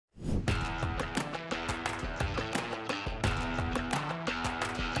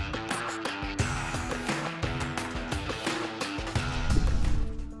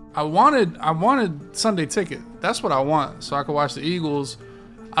I wanted Sunday Ticket. That's what I want, so I could watch the Eagles.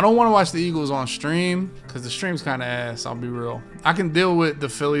 I don't want to watch the Eagles on stream because the stream's kind of ass. I'll be real. I can deal with the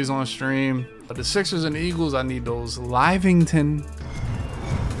Phillies on stream, but the Sixers and the Eagles, I need those Livington.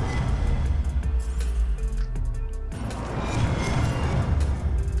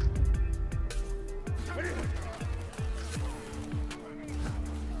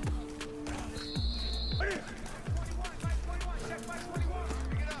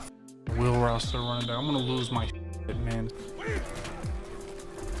 Will Rouse to the running back. I'm gonna lose my shit, man.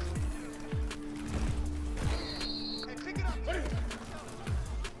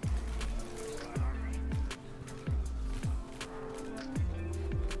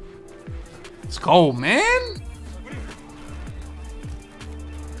 Let's go, man.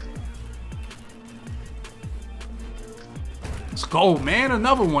 Let's go, man.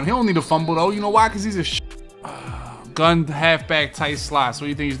 Another one. He don't need a fumble though. You know why? Because he's a gun halfback tight slots. What do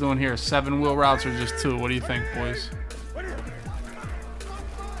you think he's doing here? 7 wheel routes or just 2? What do you think, boys?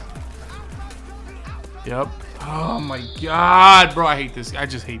 Yep. Oh my god, bro. I hate this. I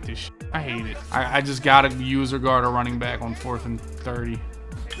just hate this shit. I hate it. I just gotta use or guard a running back on 4th and 30.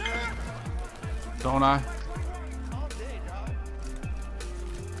 Don't I?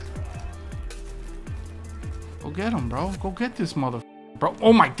 Go get him, bro. Go get this mother, bro.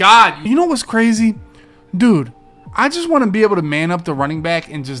 Oh my god. You know what's crazy? Dude, I just want to be able to man up the running back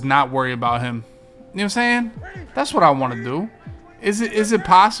and just not worry about him. You know what I'm saying? That's what I want to do. Is it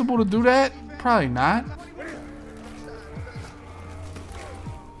possible to do that? Probably not.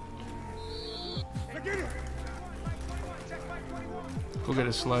 Go get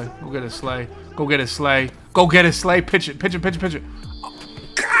a Slay. Go get a Slay. Go get a Slay. Go get a Slay. Pitch it. Pitch it. Pitch it. Pitch it. Oh,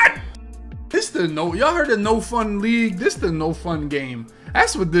 god. This the no. Y'all heard the no fun league? This the no fun game.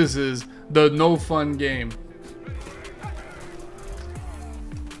 That's what this is. The no fun game.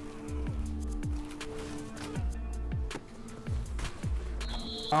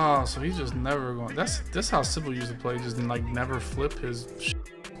 Oh, so he's just never going. That's how Civil used to play. Just like never flip his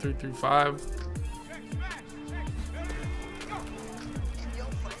 3-3-5.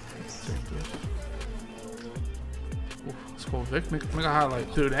 Let's go, Vic. Make a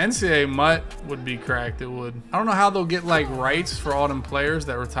highlight, dude. NCAA Mutt would be cracked. It would. I don't know how they'll get like rights for all them players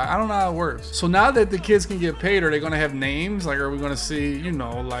that retire. I don't know how it works. So now that the kids can get paid, are they gonna have names? Like, are we gonna see, you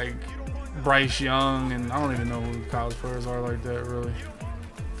know, like Bryce Young, and I don't even know who college players are like that, really.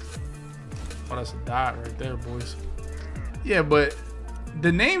 Oh, that's a dot right there, boys. Yeah, but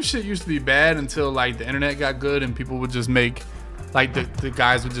the name shit used to be bad until like the internet got good and people would just make, like the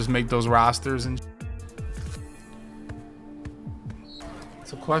guys would just make those rosters and.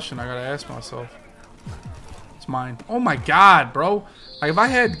 It's a question I gotta ask myself. It's mine. Oh my god, bro. Like if I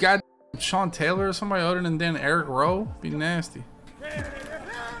had Sean Taylor or somebody other than Eric Rowe, it'd be nasty.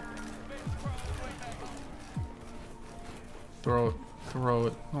 Throw it. Throw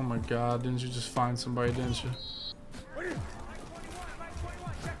it. Oh my god, didn't you just find somebody, didn't you?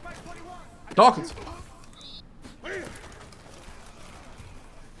 Dawkins!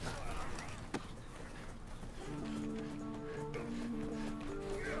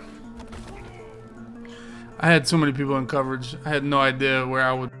 I had too many people in coverage. I had no idea where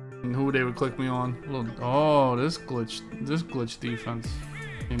I would, who they would click me on. Oh, this glitch defense.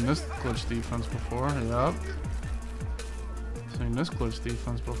 Seen this glitch defense before. Yup. Seen this glitch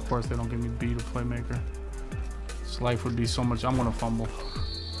defense, but of course they don't give me B to playmaker. This life would be so much. I'm gonna fumble.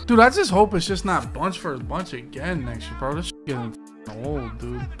 Dude, I just hope it's just not bunch for bunch again next year, bro. This shit getting old,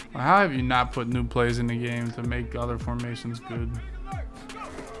 dude. Like, how have you not put new plays in the game to make other formations good?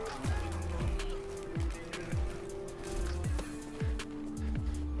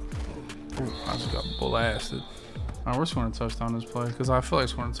 Ooh, I just got blasted. Alright, we're scoring a touchdown this play because I feel like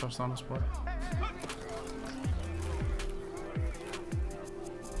scoring a touchdown this play.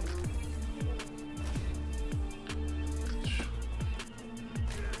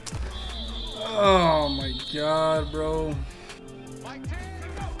 Oh my god, bro.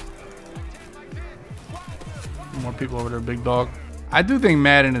 More people over there, big dog. I do think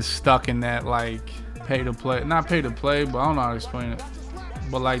Madden is stuck in that like pay to play, not pay to play, but I don't know how to explain it.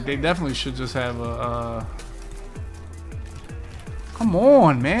 But like they definitely should just have a come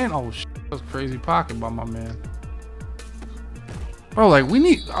on, man. Oh shit, that was crazy pocket by my man. Bro, like we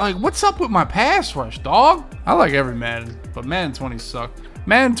need, like what's up with my pass rush, dog? I like every Madden, but Madden 20 sucked.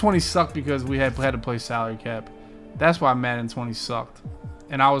 Madden 20 sucked because we had to play salary cap. That's why Madden 20 sucked.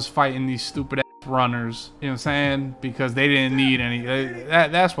 And I was fighting these stupid ass runners, you know what I'm saying? Because they didn't need any.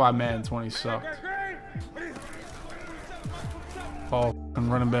 That's why Madden 20 sucked. Oh, and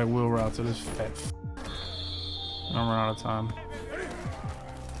running back wheel route to this fat. I'm running out of time.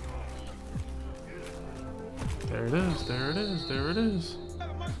 There it is. There it is. There it is.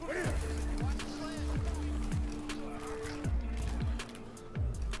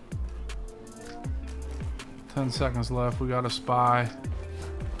 Ten seconds left. We got a spy.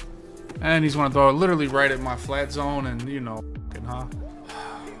 And he's going to throw it literally right at my flat zone. And, you know, huh?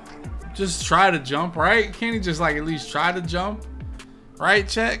 Just try to jump, right? Can't he just, like, at least try to jump? Right,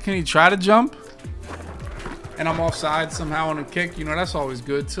 chat? Can he try to jump? And I'm offside somehow on a kick. You know, that's always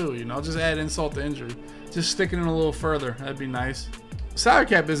good, too. You know, just add insult to injury. Just stick it in a little further. That'd be nice. Salary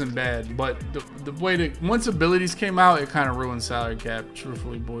cap isn't bad, but the way that once abilities came out, it kind of ruined salary cap,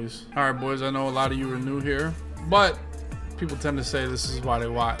 truthfully, boys. All right, boys, I know a lot of you are new here, but people tend to say this is why they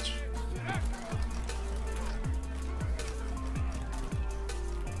watch.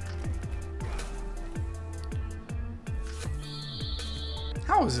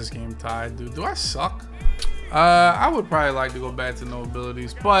 How is this game tied, dude? Do I suck? I would probably like to go back to no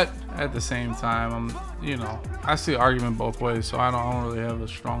abilities, but at the same time, you know, I see an argument both ways, so I don't really have a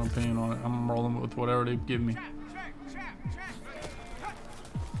strong opinion on it. I'm rolling with whatever they give me.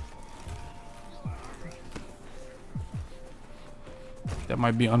 That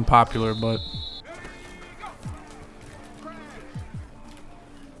might be unpopular, but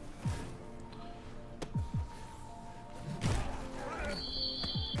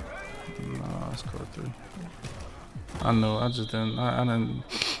no, that's code 3. I know. I just didn't. I didn't.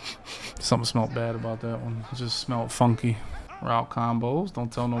 Something smelled bad about that one. It just smelled funky. Route combos.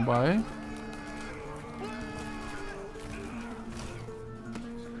 Don't tell nobody.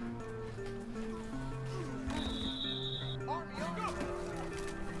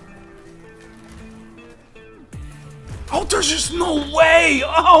 Oh, there's just no way.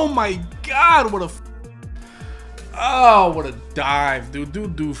 Oh my God. What a. Oh, what a dive,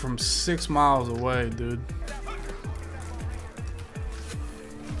 dude. Dude from 6 miles away, dude.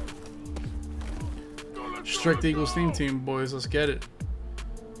 Strict Eagles team, boys. Let's get it.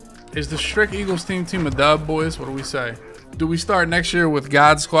 Is the Strict Eagles team a dub, boys? What do we say? Do we start next year with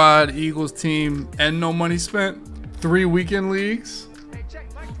God Squad, Eagles team, and no money spent? 3 weekend leagues?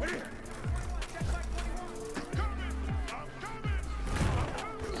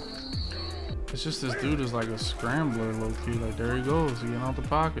 It's just this dude is like a scrambler, low-key. Like, there he goes. He getting out the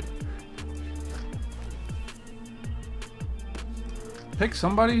pocket. Pick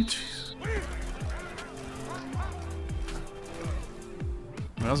somebody. Jeez.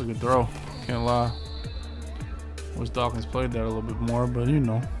 That was a good throw. Can't lie. Wish Dawkins played that a little bit more, but you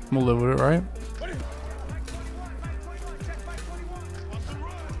know, we'll live with it, right?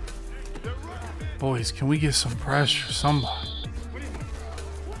 Boys, can we get some pressure? Somebody.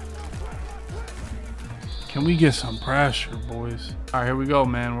 Can we get some pressure, boys? All right, here we go,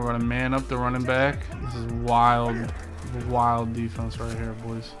 man. We're gonna man up the running back. This is wild defense right here,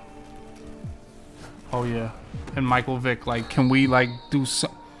 boys. Oh yeah, and Michael Vick. Like, can we like do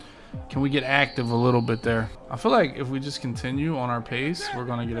some? Can we get active a little bit there? I feel like if we just continue on our pace, we're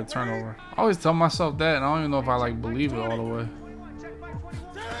gonna get a turnover. I always tell myself that, and I don't even know if I like believe it all the way.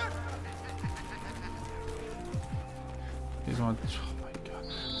 He's going. Oh my God,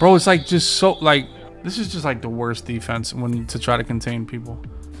 bro! It's like just so like this is just like the worst defense when to try to contain people.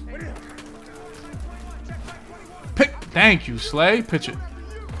 Pick. Thank you, Slay. Pitch it.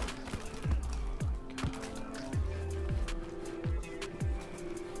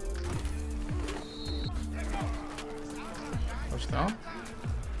 Touchdown.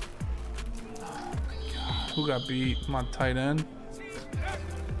 Who got beat? My tight end.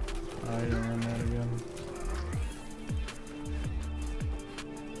 I didn't run that again.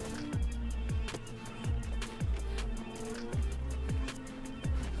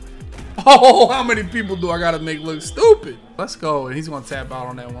 Oh, how many people do I gotta make look stupid? Let's go. And he's gonna tap out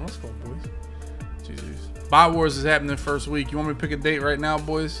on that one. Let's go, boys. Jesus. Bot Wars is happening first week. You want me to pick a date right now,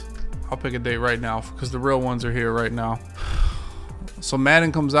 boys? I'll pick a date right now because the real ones are here right now. So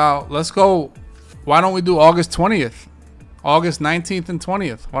Madden comes out. Let's go. Why don't we do August 20th? August 19th and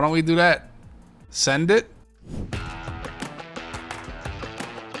 20th. Why don't we do that? Send it.